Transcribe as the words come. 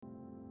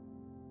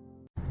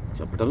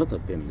చెప్పడంలో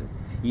తప్పేం లేదు.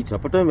 ఈ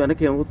చెప్పటం వెనక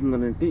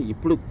ఏమవుతుందనంటే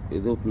ఇప్పుడు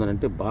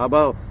ఏదవుతుందనంటే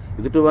బాబా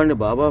ఎదుటివాడిని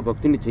బాబా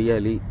భక్తుని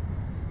చేయాలి,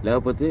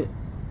 లేకపోతే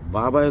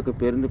బాబా యొక్క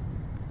పేరుని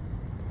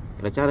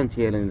ప్రచారం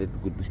చేయాలనే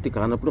దృష్టి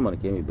కానప్పుడు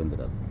మనకేం ఇబ్బంది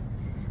రాదు.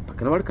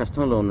 పక్కనవాడు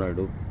కష్టంలో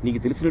ఉన్నాడు, నీకు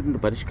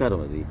తెలిసినటువంటి పరిష్కారం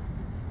అది,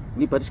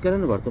 నీ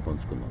పరిష్కారాన్ని వాడితో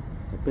పంచుకున్నావు,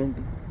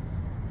 తప్పేంటి?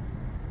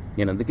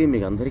 నేను అందుకే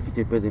మీకు అందరికీ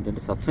చెప్పేది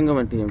ఏంటంటే సత్సంగం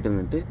అంటే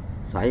ఏమిటంటే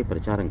సాయి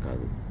ప్రచారం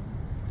కాదు.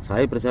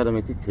 సాయి ప్రచారం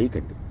అయితే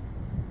చేయకండి,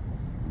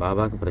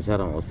 బాబాకు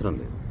ప్రచారం అవసరం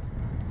లేదు.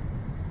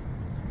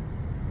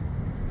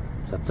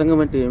 సత్సంగం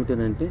అంటే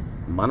ఏమిటనంటే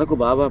మనకు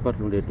బాబా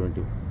పట్ల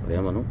ఉండేటువంటి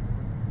ప్రేమను,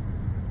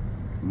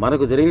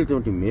 మనకు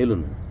జరిగినటువంటి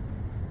మేలును,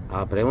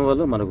 ఆ ప్రేమ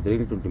వల్ల మనకు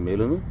జరిగినటువంటి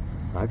మేలును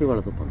సాటి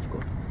వాళ్ళతో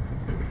పంచుకోవడం.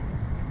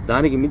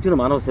 దానికి మించిన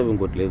మానవ సేవ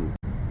ఇంకోటి లేదు.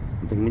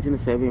 ఇంతకు మించిన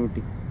సేవ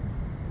ఏమిటి?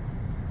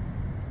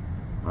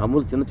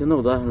 మామూలు చిన్న చిన్న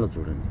ఉదాహరణలు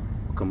చూడండి.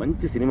 ఒక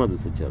మంచి సినిమా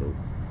చూసి వచ్చారు,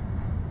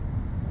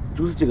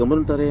 చూసి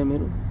గమనుంటారయ్యా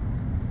మీరు,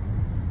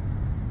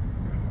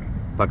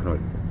 పక్కన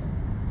పడేసారు.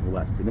 నువ్వు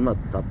ఆ సినిమా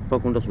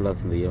తప్పకుండా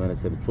చూడాల్సింది, ఏమైనా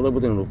సరే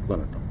చూడకపోతే నేను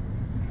ఒప్పుకోనంటాం.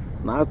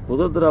 నాకు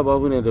కుదరదురా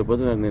బాబు, నేను రేపు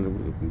నేను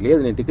లేదు,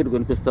 నేను టికెట్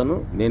కొనిపిస్తాను,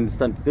 నేను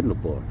ఇస్తాను టికెట్,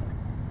 నువ్వు పోవంటాను.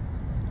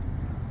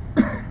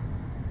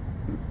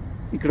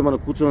 ఇక్కడ మనం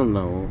కూర్చొని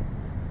ఉన్నాము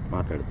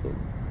మాట్లాడుతూ,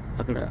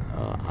 అక్కడ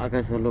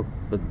ఆకాశంలో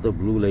పెద్ద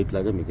బ్లూ లైట్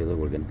లాగా మీకు ఏదో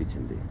కూడా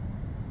కనిపించింది.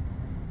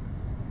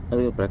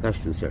 అది ప్రకాష్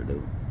చూశాడు,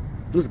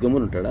 చూసి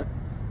గమ్మునుంటాడా?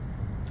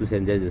 చూసి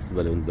ఎంజాయ్ చేస్తే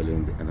భలే ఉంది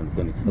అని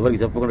అనుకొని ఎవరికి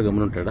చెప్పకుండా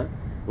గమ్మునుంటాడా?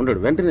 ఉండడు.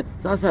 వెంటనే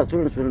సార్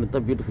చూడండి ఎంత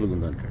బ్యూటిఫుల్గా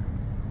ఉందో అంటాడు.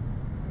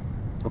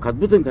 ఒక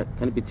అద్భుతం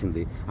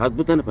కనిపించింది, ఆ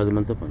అద్భుతాన్ని 10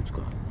 మందితో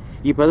పంచుకోవాలి.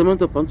 ఈ 10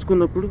 మందితో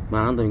పంచుకున్నప్పుడు మా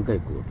ఆనందం ఇంకా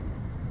ఎక్కువ అవుతుంది.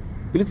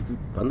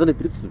 అందరినీ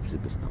పిలిచి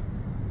చూపిస్తాం.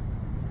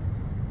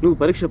 నువ్వు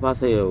పరీక్ష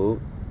పాస్ అయ్యావు,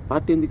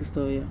 పార్టీ ఎందుకు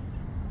ఇస్తావయ్యా?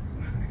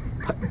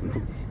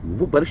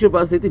 నువ్వు పరీక్ష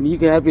పాస్ అయితే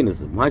నీకు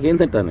హ్యాపీనెస్,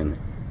 మాకేంటంటా నేను.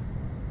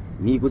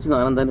 నీకు వచ్చిన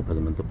ఆనందాన్ని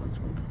 10 మందితో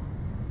పంచుకుంటాను.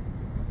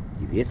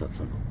 ఇదే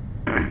సత్సంగం.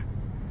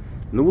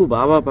 నువ్వు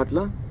బాబా పట్ల,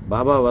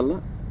 బాబా వల్ల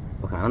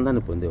ఒక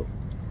ఆనందాన్ని పొందావు,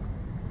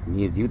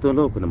 నీ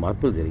జీవితంలో కొన్ని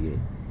మార్పులు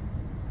జరిగాయి,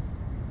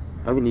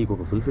 అవి నీకు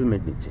ఒక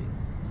ఫుల్ఫిల్మెంట్ ఇచ్చాయి.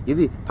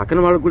 ఇది పక్కన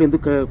వాళ్ళకు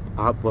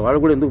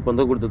కూడా ఎందుకు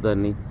పొందకూడదు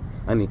దాన్ని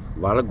అని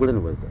వాళ్ళకు కూడా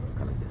నువ్వు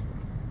కలెక్ట్ చేస్తావు.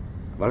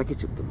 వాళ్ళకి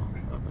చెప్తున్నావు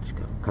ఆ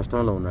పరిష్కారం.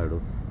 కష్టంలో ఉన్నాడు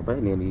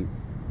అబ్బాయి,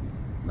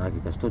 నాకు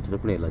ఈ కష్టం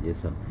వచ్చినప్పుడు నేను ఇలా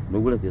చేశాను,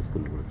 నువ్వు కూడా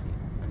చేసుకుని కూడా చెయ్యి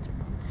అని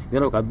చెప్పాను.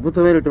 నేను ఒక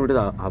అద్భుతమైనటువంటి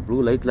ఆ బ్లూ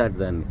లైట్ లాంటి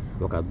దాన్ని,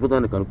 ఒక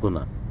అద్భుతాన్ని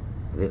కనుక్కున్నా.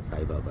 అదే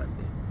సాయిబాబా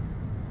అంటే.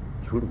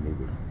 చూడు నువ్వు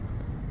కూడా.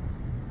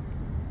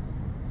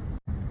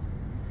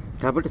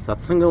 కాబట్టి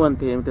సత్సంగం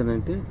అంటే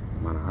ఏమిటనంటే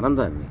మన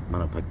ఆనందాన్ని,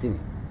 మన భక్తిని,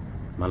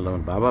 మనలో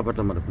బాబా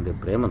పట్ల మనకుండే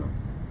ప్రేమను,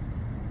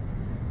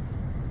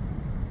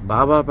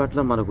 బాబా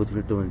పట్ల మనకు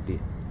వచ్చినటువంటి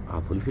ఆ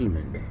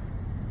ఫుల్ఫిల్మెంట్,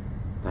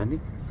 దాన్ని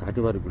సాటి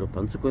వారికి కూడా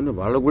పంచుకొని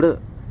వాళ్ళు కూడా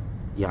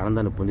ఈ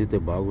ఆనందాన్ని పొందితే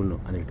బాగుండు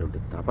అనేటువంటి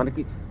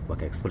తపనకి ఒక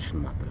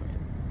ఎక్స్ప్రెషన్ మాత్రమే.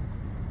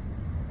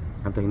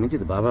 అంతకుమించి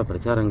ఇది బాబా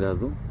ప్రచారం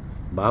కాదు,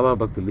 బాబా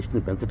భక్తుల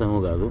లిస్టుని పెంచడము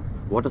కాదు,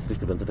 ఓటర్స్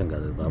లిస్టు పెంచడం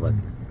కాదు.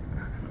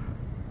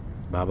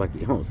 బాబాకి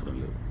ఏం అవసరం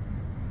లేదు.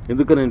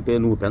 ఎందుకనంటే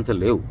నువ్వు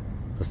పెంచలేవు,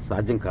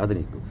 సాధ్యం కాదు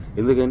నీకు.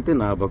 ఎందుకంటే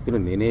నా భక్తుని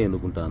నేనే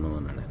ఎన్నుకుంటాను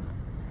అన్నాడు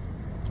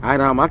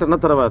ఆయన. ఆ మాట అన్న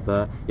తర్వాత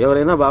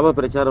ఎవరైనా బాబా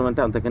ప్రచారం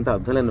అంటే అంతకంటే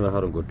అర్థలేని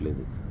వ్యవహారం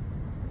కొట్టలేదు.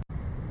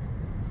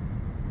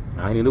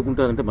 ఆయన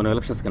ఎన్నుకుంటానంటే మనం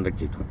ఎలక్షన్స్ కండక్ట్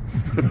చేయటం.